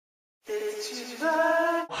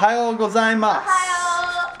Ohayou gozaimasu.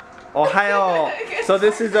 Ohio. So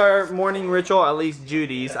this is our morning ritual, at least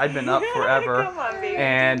Judy's. I've been up forever.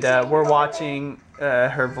 And we're watching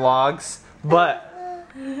her vlogs. But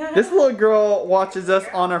this little girl watches us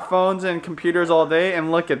on our phones and computers all day,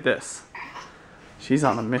 and look at this. She's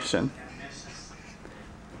on a mission.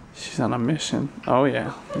 She's on a mission. Oh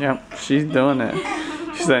yeah. Yep, she's doing it.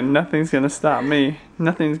 She said, nothing's gonna stop me.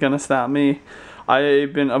 Nothing's gonna stop me.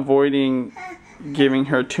 I've been avoiding giving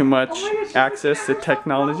her too much access to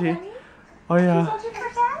technology. Oh yeah.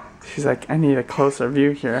 She's like, I need a closer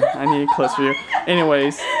view here. I need a closer view.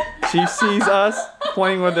 Anyways, she sees us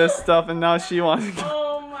playing with this stuff and now she wants to go.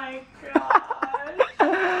 Oh my god.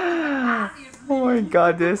 Oh my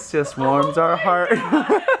god, this just warms our heart.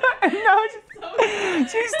 And now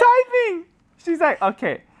she's typing. She's like,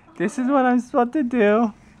 okay, this is what I'm supposed to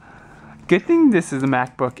do. Good thing this is a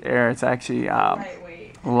MacBook Air. It's actually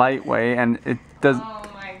lightweight, and it does. Oh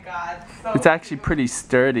my god. So it's actually pretty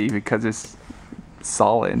sturdy because it's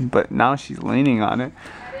solid. But now she's leaning on it.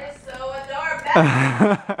 That is so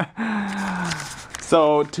adorable.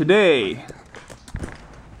 So today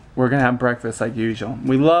we're gonna have breakfast like usual.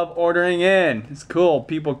 We love ordering in. It's cool.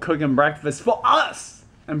 People cooking breakfast for us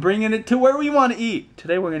and bringing it to where we want to eat.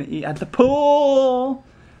 Today we're gonna eat at the pool.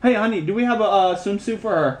 Hey honey, do we have a swimsuit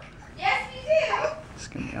for her? Yes, we do. It's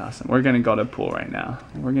gonna be awesome. We're gonna go to the pool right now.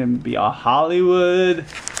 We're gonna be all Hollywood.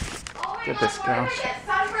 Oh my Get god, this we're girl. gonna get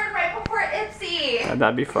sunburned right before Itsy.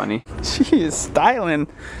 That'd be funny. She is styling.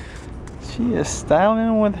 She is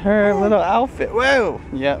styling with her little outfit. Whoa!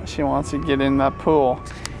 Yep, she wants to get in that pool.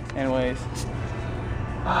 Anyways,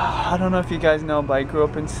 I don't know if you guys know, but I grew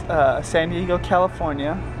up in San Diego,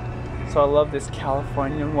 California. So I love this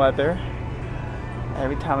Californian weather.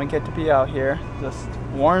 Every time I get to be out here, just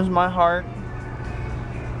warms my heart.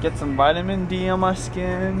 Get some vitamin D on my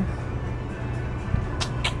skin.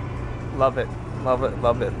 Love it, love it,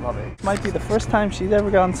 love it, love it. Might be the first time she's ever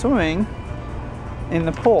gone swimming in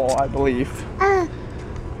the pool, I believe.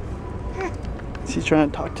 She's trying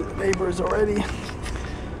to talk to the neighbors already.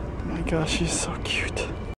 Oh my gosh, she's so cute.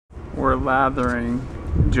 We're lathering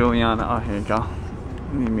Juliana. Oh, here you go.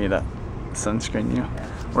 Let me meet up. Sunscreen you.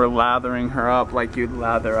 We're lathering her up like you'd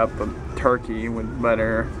lather up a turkey with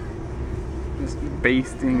butter. Just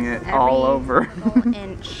basting it all over.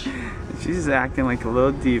 Inch. She's acting like a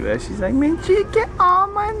little diva. She's like, make sure you get all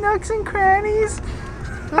my nooks and crannies.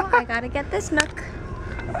 Oh, I gotta get this nook.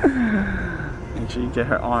 Make sure you get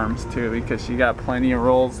her arms too, because she got plenty of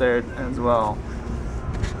rolls there as well.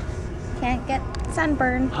 Can't get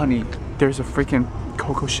sunburn. Honey, there's a freaking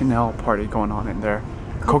Coco Chanel party going on in there.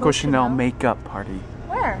 Coco Chanel makeup party.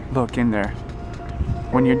 Where? Look in there.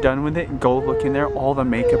 When you're done with it, go look in there. All the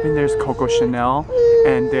makeup in there is Coco Chanel,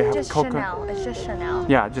 and they have just Coco. Chanel. It's just Chanel.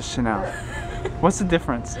 Yeah, just Chanel. What's the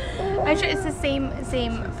difference? Actually, it's the same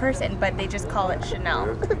person, but they just call it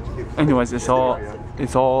Chanel. Anyways, it's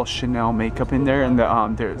all Chanel makeup in there, and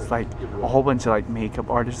there's like a whole bunch of like makeup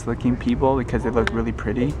artist looking people because they look really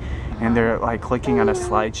pretty, and they're like looking at a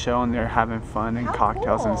slideshow and they're having fun and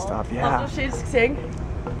cocktails and stuff. Yeah. Also, she's sing.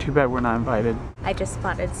 Too bad we're not invited. I just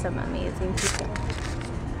spotted some amazing people.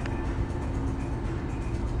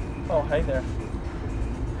 Oh, hey there.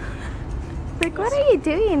 Like, what are you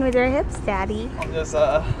doing with your hips, Daddy? I'm just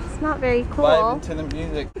It's not very cool. vibing to the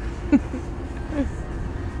music.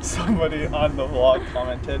 Somebody on the vlog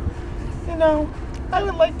commented, you know, I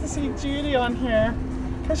would like to see Judy on here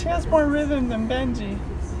because she has more rhythm than Benji.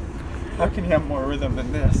 How can you have more rhythm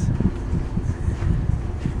than this?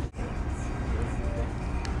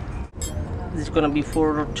 This is gonna be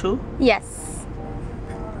 4 or 2? Yes.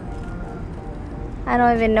 I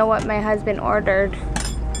don't even know what my husband ordered.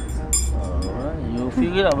 Alright, you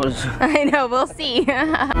figure out. I know, we'll see.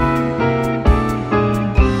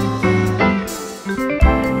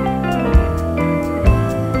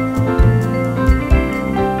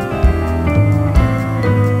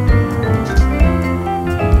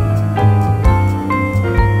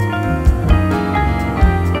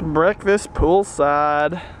 Breakfast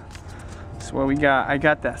poolside. That's what we got. I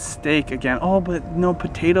got that steak again. Oh, but no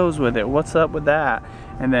potatoes with it. What's up with that?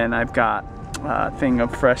 And then I've got a thing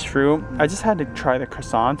of fresh fruit. I just had to try the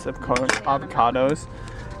croissants, of course, avocados,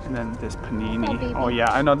 and then this panini. Oh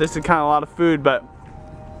yeah, I know this is kind of a lot of food, but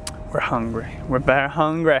we're hungry. We're very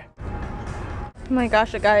hungry. Oh my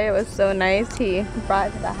gosh, the guy was so nice. He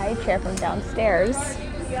brought the high chair from downstairs.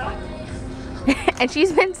 And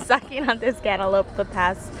she's been sucking on this cantaloupe the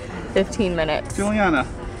past 15 minutes. Juliana.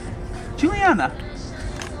 Juliana.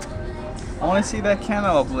 I want to see that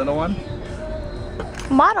cantaloupe, little one.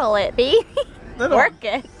 Model it, baby. Little Work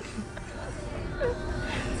it.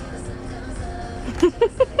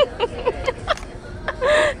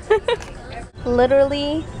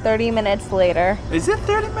 Literally 30 minutes later. Is it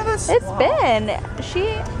 30 minutes? It's been.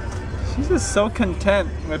 She's just so content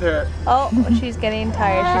with her. Oh, she's getting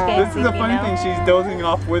tired. She's getting This is the sleepy funny now. thing. She's dozing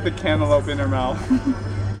off with a cantaloupe in her mouth.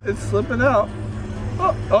 It's slipping out.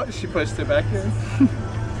 Oh, she pushed it back in.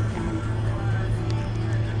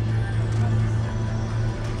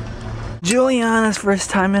 Juliana's first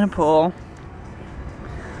time in a pool.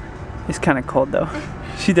 It's kind of cold though.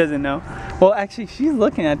 She doesn't know. Well, actually, she's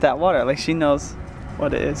looking at that water like she knows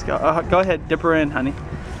what it is. Go ahead, dip her in, honey.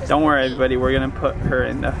 Don't worry, everybody. We're gonna put her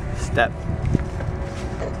in the step.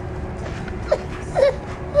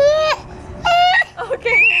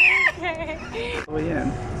 Okay.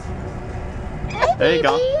 In. There you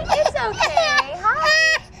go. It's okay.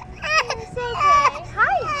 Hi. It's okay.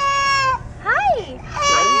 Hi. Hi.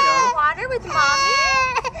 Are you in the water with mommy?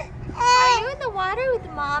 Are you in the water with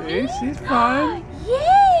mommy? See, she's fine.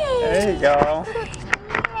 Yay! There you go.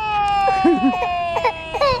 Yay!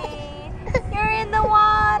 You're in the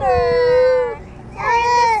water. You're in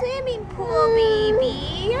the swimming pool, baby.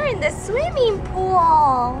 You're in the swimming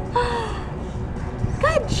pool.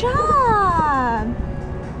 Good job.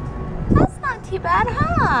 That's not too bad,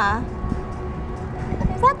 huh?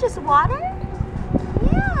 Is that just water?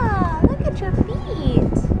 Yeah, look at your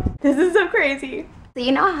feet. This is so crazy. So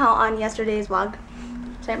you know how on yesterday's vlog,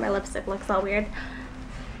 sorry, my lipstick looks all weird.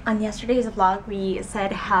 On yesterday's vlog, we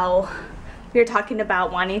said how we were talking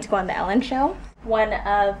about wanting to go on the Ellen show. One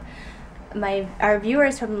of our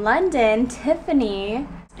viewers from London, Tiffany,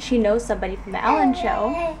 she knows somebody from the Ellen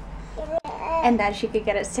show, and that she could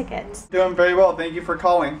get us tickets. Doing very well. Thank you for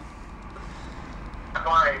calling.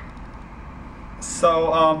 Hi.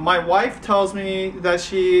 So my wife tells me that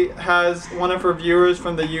she has one of her viewers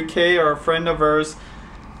from the UK, or a friend of hers,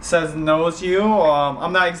 says knows you.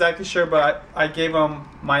 I'm not exactly sure, but I gave him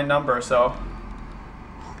my number, so.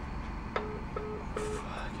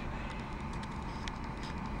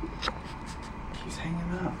 He's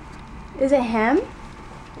hanging up. Is it him?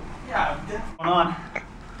 Yeah, what's going on?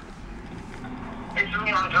 It's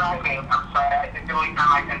me, I'm driving. I'm sorry, it's the only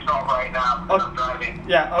time I can talk right now because I'm driving.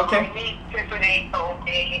 Yeah, okay. My niece Tiffany told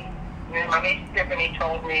me that your wife is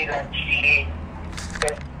somebody that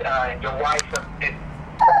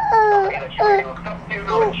she really looks up to,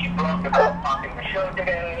 and she blogged about watching the show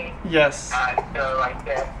today. Yes. So I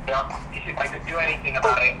said, if I could do anything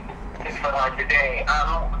about it, it's for her today.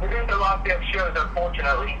 We're doing the last day of shows,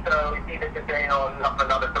 unfortunately, so it's either today or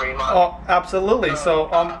another 3 months. Oh, absolutely. So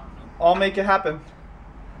I'll make it happen.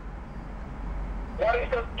 What is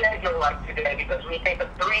the schedule like today? Because we take a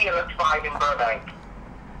 3 and a 5 in Burbank.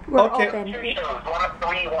 We're Okay. open. 2 shows, 1 at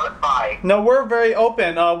 3, 1 at 5. No, we're very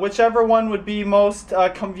open. Whichever one would be most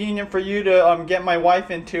convenient for you to get my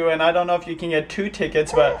wife into, and I don't know if you can get 2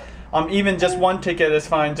 tickets, but even just 1 ticket is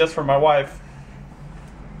fine, just for my wife.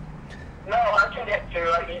 No, I can get 2.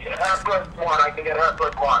 I can get her plus 1. I can get her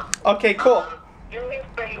plus 1. Okay, cool. Do me a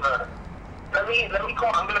favor. Let me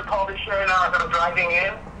call. I'm gonna call the show now as I'm driving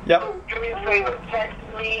in. Yep. Do me a favor. Text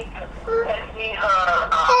me her.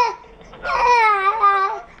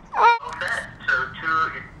 Okay. So 2.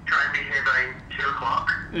 You try and be here by 2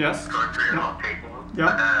 o'clock. Yes. Or 3 o'clock taking. Yep.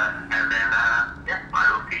 And then I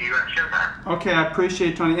will see you at showtime. Okay, I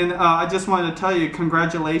appreciate it, Tony. And I just wanted to tell you,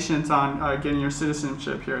 congratulations on getting your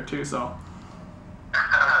citizenship here too. So.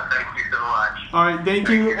 Thank you so much. All right, thank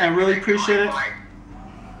you. I really appreciate it.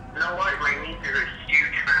 No worries, my niece is a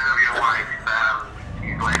huge fan of your wife.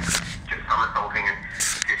 She's like just somersaulting, and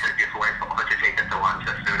she said your wife offered to take us to lunch.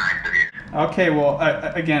 That's so nice of you. Okay, well,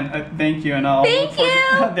 again, thank you, and I'll. Thank you.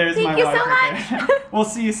 There's Thank my you wife so right there. much. We'll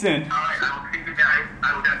see you soon. All right, I will see you guys.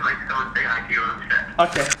 I will definitely come and say hi to you instead.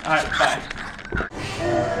 Okay, all right, bye.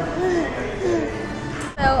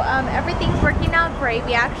 So everything's working out great.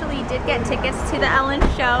 We actually did get tickets to the Ellen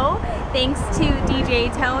show, thanks to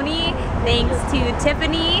DJ Tony, thanks to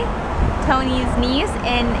Tiffany, Tony's niece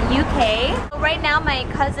in UK. So right now my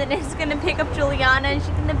cousin is gonna pick up Juliana and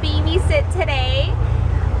she's gonna babysit today.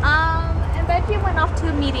 And Benji went off to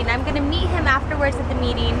a meeting. I'm gonna meet him afterwards at the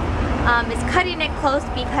meeting. It's cutting it close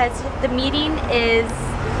because the meeting is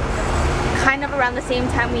kind of around the same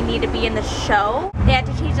time we need to be in the show. They had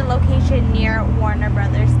to change the location near Warner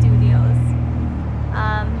Brothers Studios.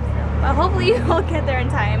 But hopefully we'll get there in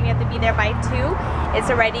time. We have to be there by 2. It's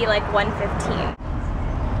already like 1:15.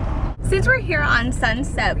 Since we're here on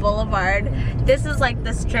Sunset Boulevard, this is like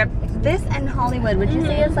the strip. This and Hollywood, would you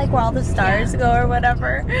say it's like where all the stars go or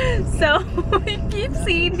whatever? So we keep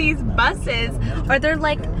seeing these buses, or they're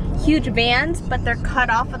like huge vans, but they're cut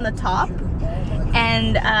off on the top.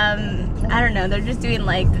 And I don't know, they're just doing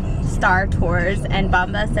like star tours, and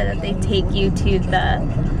Bamba said that they take you to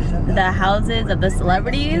the houses of the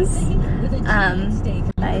celebrities.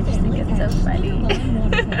 I just think it's so funny.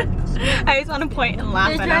 I just want to point and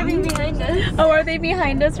laugh at them. They're driving behind us. Oh, are they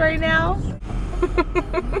behind us right now?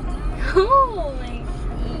 Oh my.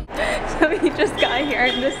 So we just got here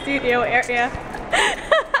in the studio area.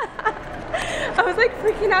 I was like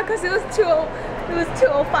freaking out because it was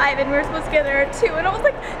 2:05 and we were supposed to get there at 2, and I was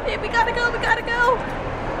like, hey, we gotta go, we gotta go.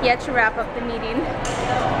 Yet to wrap up the meeting. 91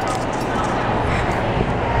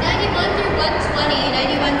 through 120,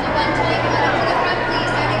 91 through 120, come on up to the front please,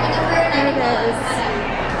 starting with number 91. There it is.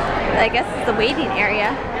 I guess it's the waiting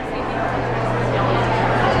area.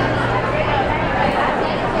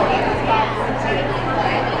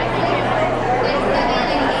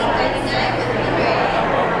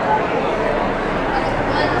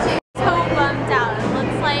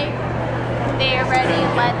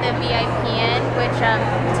 The VIP in, which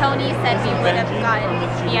Tony said we would have gotten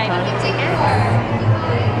VIP tickets.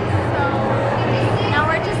 So now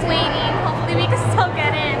we're just waiting. Hopefully we can still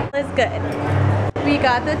get in. It's good. We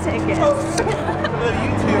got the tickets. You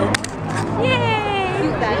too. Yay!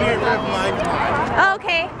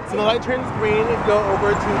 Okay. So the light turns green, go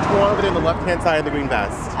over to Tour over there on the left-hand side of the green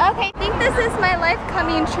vest. Okay, I think this is my life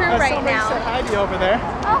coming true right now. Say hi to you over there.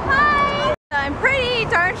 Oh, hi! I'm pretty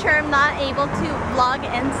darn sure I'm not able to vlog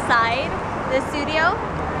inside the studio,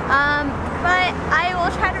 but I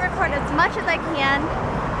will try to record as much as I can.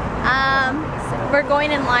 So we're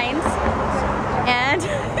going in lines, and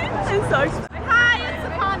I'm so excited. Hi, it's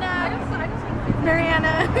Savannah.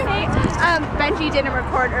 Mariana. Hey. Benji didn't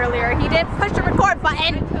record earlier. He did push the record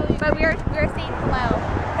button, but we were saying hello.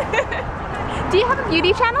 Do you have a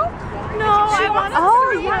beauty channel? No, I want to.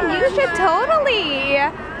 Oh yeah, you should totally.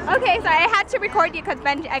 Okay, so I had to record you because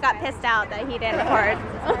Benji, I got pissed out that he didn't record.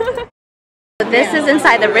 This is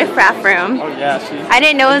inside the riffraff room. Oh yeah, I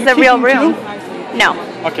didn't know it was a real room. No.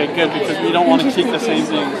 Okay, good, because we don't want to keep the same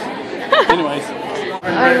things. Anyways.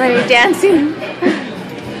 Everybody dancing.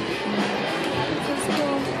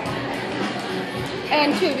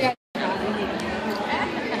 And two.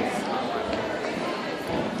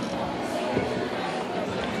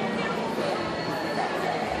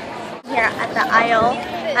 Here at the aisle,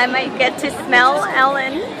 I might get to smell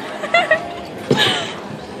Ellen.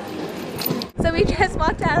 So we just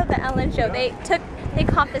walked out of the Ellen show. They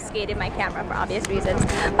confiscated my camera for obvious reasons.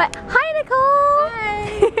 But hi, Nicole!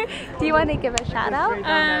 Hi! Do you want to give a shout out?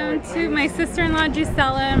 To my sister-in-law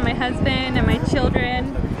Gisela, and my husband, and my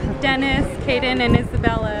children, Dennis, Kaden, and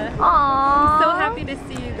Isabella. Aww! So happy to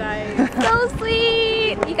see you guys. So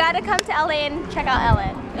sweet! You gotta come to LA and check out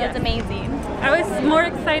Ellen. It was amazing. I was more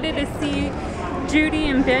excited to see Judy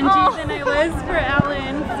and Benji than I was for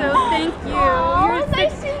Ellen, so thank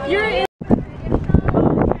you. You're in.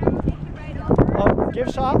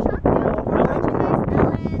 Gift shop?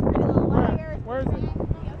 Where is it? You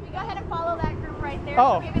go ahead and follow that group right there.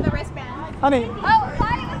 Oh. Give me the wristband. Honey. Oh,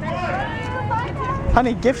 hi.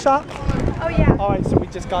 Honey, gift shop? Oh yeah. Alright, so we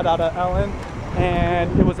just got out of Ellen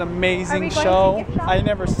and it was an amazing show. I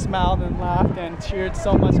never smiled and laughed and cheered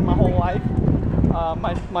so much in my whole life.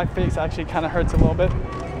 My face actually kind of hurts a little bit.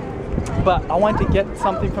 But I wanted to get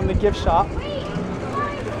something from the gift shop.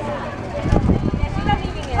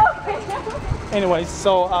 Anyways,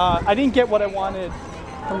 so I didn't get what I wanted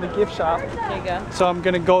from the gift shop. There you go. So I'm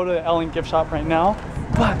gonna go to the Ellen gift shop right now.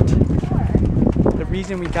 But the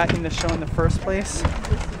reason we got in the show in the first place,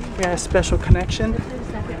 we had a special connection.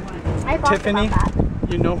 Tiffany,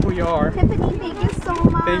 you know who you are. Tiffany, thank you so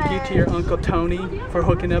much. Thank you to your Uncle Tony for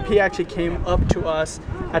hooking up. He actually came up to us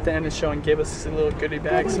at the end of the show and gave us a little goodie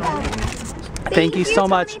bag. So thank you so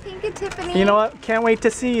much. Thank you, Tiffany. You know what? Can't wait to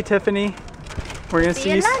see you, Tiffany. We're gonna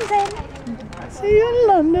see you in London. See you in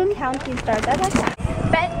London. Counting stars. I like that.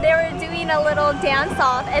 They were doing a little dance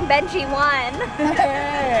off and Benji won.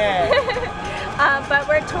 But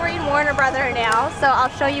we're touring Warner Brother now, so I'll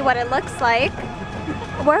show you what it looks like.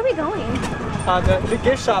 Where are we going? The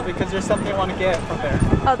gift shop, because there's something I want to get from there.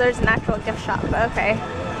 Oh, there's an actual gift shop. Okay.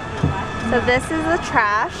 So this is the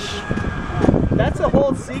trash. That's a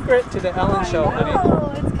whole secret to the Ellen show, honey.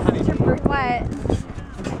 Oh, it's kind of what?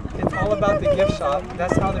 It's all about the gift shop.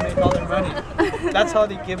 That's how they make all their money. That's how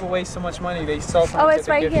they give away so much money. They sell something. Oh, it's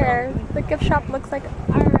right here. Shop. The gift shop looks like.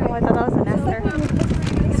 Oh, I thought that was an Esther.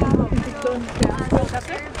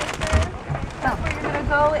 We're gonna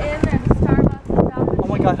go in and Starbucks. Oh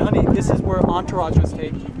my God, honey, this is where Entourage was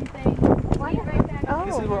taken. Oh.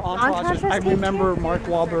 This is where Entourage is. I remember Mark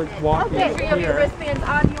Wahlberg walking Okay. here. Wristbands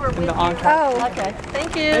on. You were In the Entourage. Oh, Okay.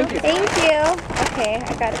 Thank you. thank you. Okay,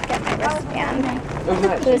 I gotta get my wristband.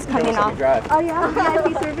 Who's coming off? Oh yeah.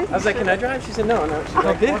 VIP service. I was like, can I drive? She said, no. She's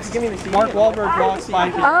like, This, why don't you give me the CD? Mark Wahlberg walks by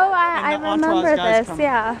here. Oh, I And the Entourage remember guys this. come.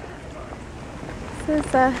 Yeah. This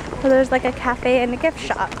is well, there's like a cafe and a gift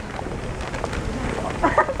shop.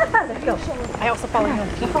 I also follow him.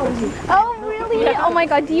 Oh, really? Oh my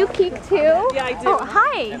God, do you keek too? Yeah, I do. Oh,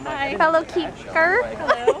 hi, fellow keeker.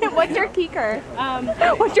 Hello. What's your keeker?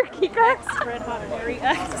 What's your keeker? Red Hot Mary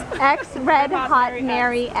X. X Red Hot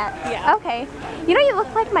Mary X. Yeah. Okay. You know, you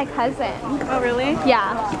look like my cousin. Oh, really?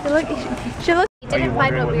 Yeah. She looks. We didn't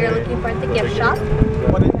find what we were looking for at the gift shop.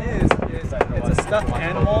 What it is it's a stuffed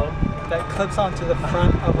animal that clips onto the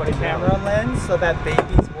front of a camera lens so that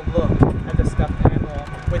babies will look at the stuffed animal,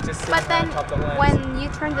 which is sitting But then on top of the lens. when you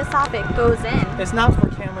turn this off, it goes in. It's not for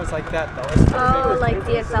cameras like that though. It's for Oh, bigger like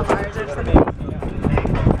cameras. DSLRs or something. Okay,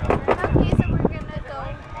 so we're gonna go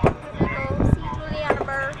see Juliana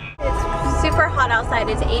Burr. It's super hot outside.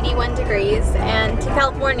 It's 81 degrees, and to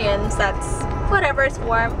Californians, that's whatever. It's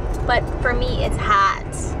warm, but for me, it's hot.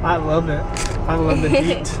 I love it. I love the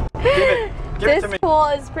heat. Give it to This me. pool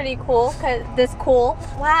is pretty cool.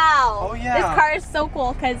 Wow. Oh, yeah. This car is so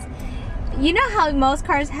cool because you know how most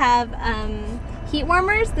cars have heat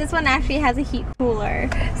warmers. This one actually has a heat cooler,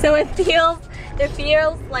 so it feels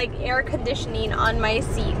like air conditioning on my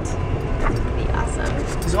seat. Pretty awesome.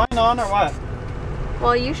 Is mine on or what?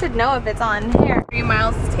 Well, you should know if it's on. Here, 3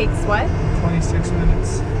 miles takes what? 26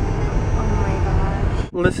 minutes. Oh my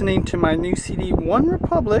gosh. Listening to my new CD, One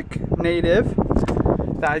Republic Native,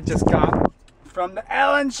 that I just got from the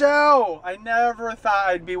Ellen Show. I never thought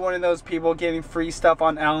I'd be one of those people getting free stuff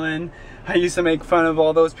on Ellen. I used to make fun of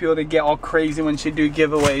all those people that get all crazy when she do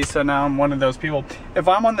giveaways, so now I'm one of those people. If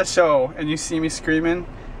I'm on the show and you see me screaming,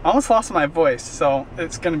 I almost lost my voice, so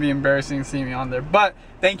it's gonna be embarrassing to see me on there. But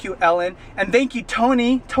thank you, Ellen, and thank you,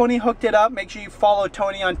 Tony. Tony hooked it up. Make sure you follow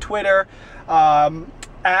Tony on Twitter,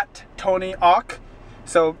 at Tony Ock.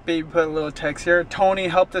 So baby put a little text here. Tony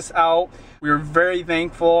helped us out. We were very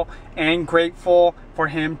thankful and grateful for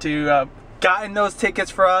him to gotten those tickets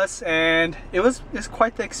for us, and it's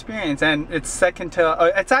quite the experience. And it's second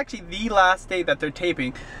to it's actually the last day that they're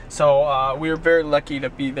taping, so we were very lucky to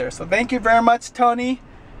be there. So thank you very much, Tony.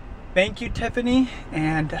 Thank you, Tiffany,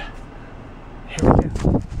 and here we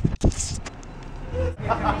go.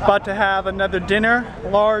 About to have another dinner,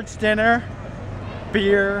 large dinner,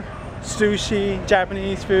 beer, sushi,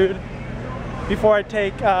 Japanese food. Before I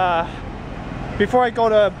go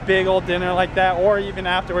to a big old dinner like that, or even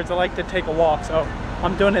afterwards, I like to take a walk. So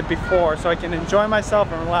I'm doing it before so I can enjoy myself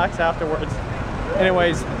and relax afterwards.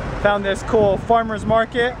 Anyways, found this cool farmer's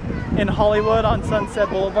market in Hollywood on Sunset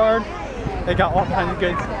Boulevard. They got all kinds of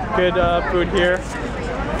good food here.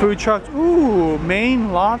 Food trucks. Ooh,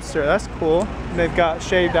 Maine lobster. That's cool. They've got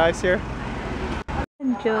shaved ice here.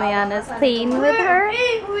 Juliana's playing with her.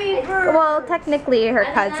 Well, technically her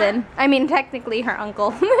cousin. I mean, technically her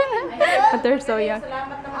uncle. But they're so young.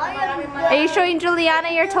 Are you showing Juliana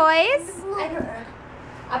your toys? She's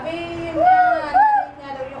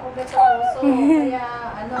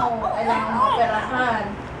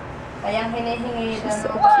so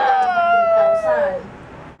cute.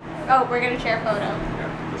 Oh, we're gonna share a photo. Yeah,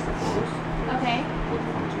 just the photos. Okay. Put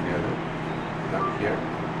them together. Up here.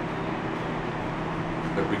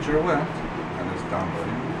 The picture went and it's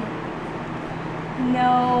downloading.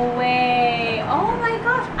 No way. Oh my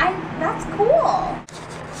gosh. That's cool.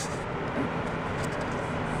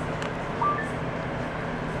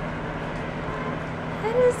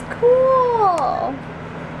 That is cool.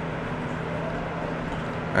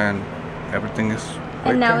 And everything is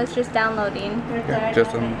And now it's just downloading. yeah,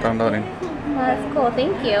 just downloading. That's cool.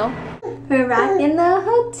 Thank you. We're back in the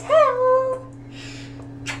hotel.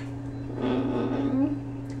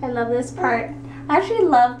 I love this part. I actually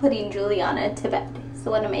love putting Juliana to bed. It's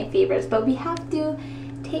one of my favorites. But we have to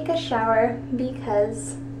take a shower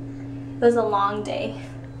because it was a long day.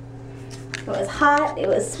 It was hot. It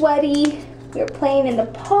was sweaty. We were playing in the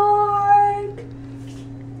park.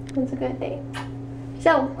 It was a good day.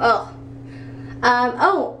 So, oh,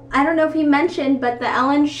 I don't know if he mentioned, but the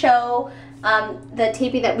Ellen Show, the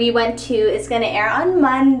taping that we went to is going to air on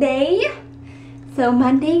Monday. So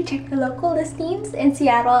Monday, check your local listings. In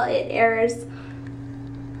Seattle, it airs,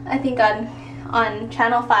 I think, on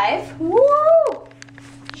Channel 5. Woo!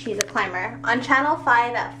 She's a climber. On Channel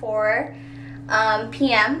 5 at 4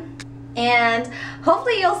 p.m. And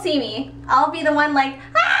hopefully you'll see me. I'll be the one like,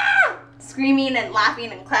 ah! Screaming and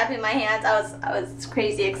laughing and clapping my hands. I was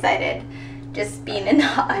crazy excited just being in the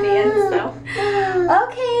audience. So,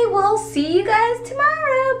 okay, we'll see you guys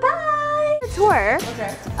tomorrow. Bye. A tour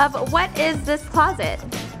of what is this closet?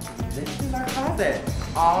 This is our closet.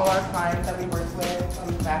 All our clients that we work with on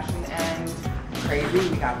the fashion end, crazy.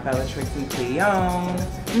 We have Bellatrix and Cleone.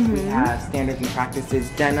 We have Standards and Practices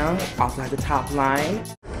denim. Also has a top line.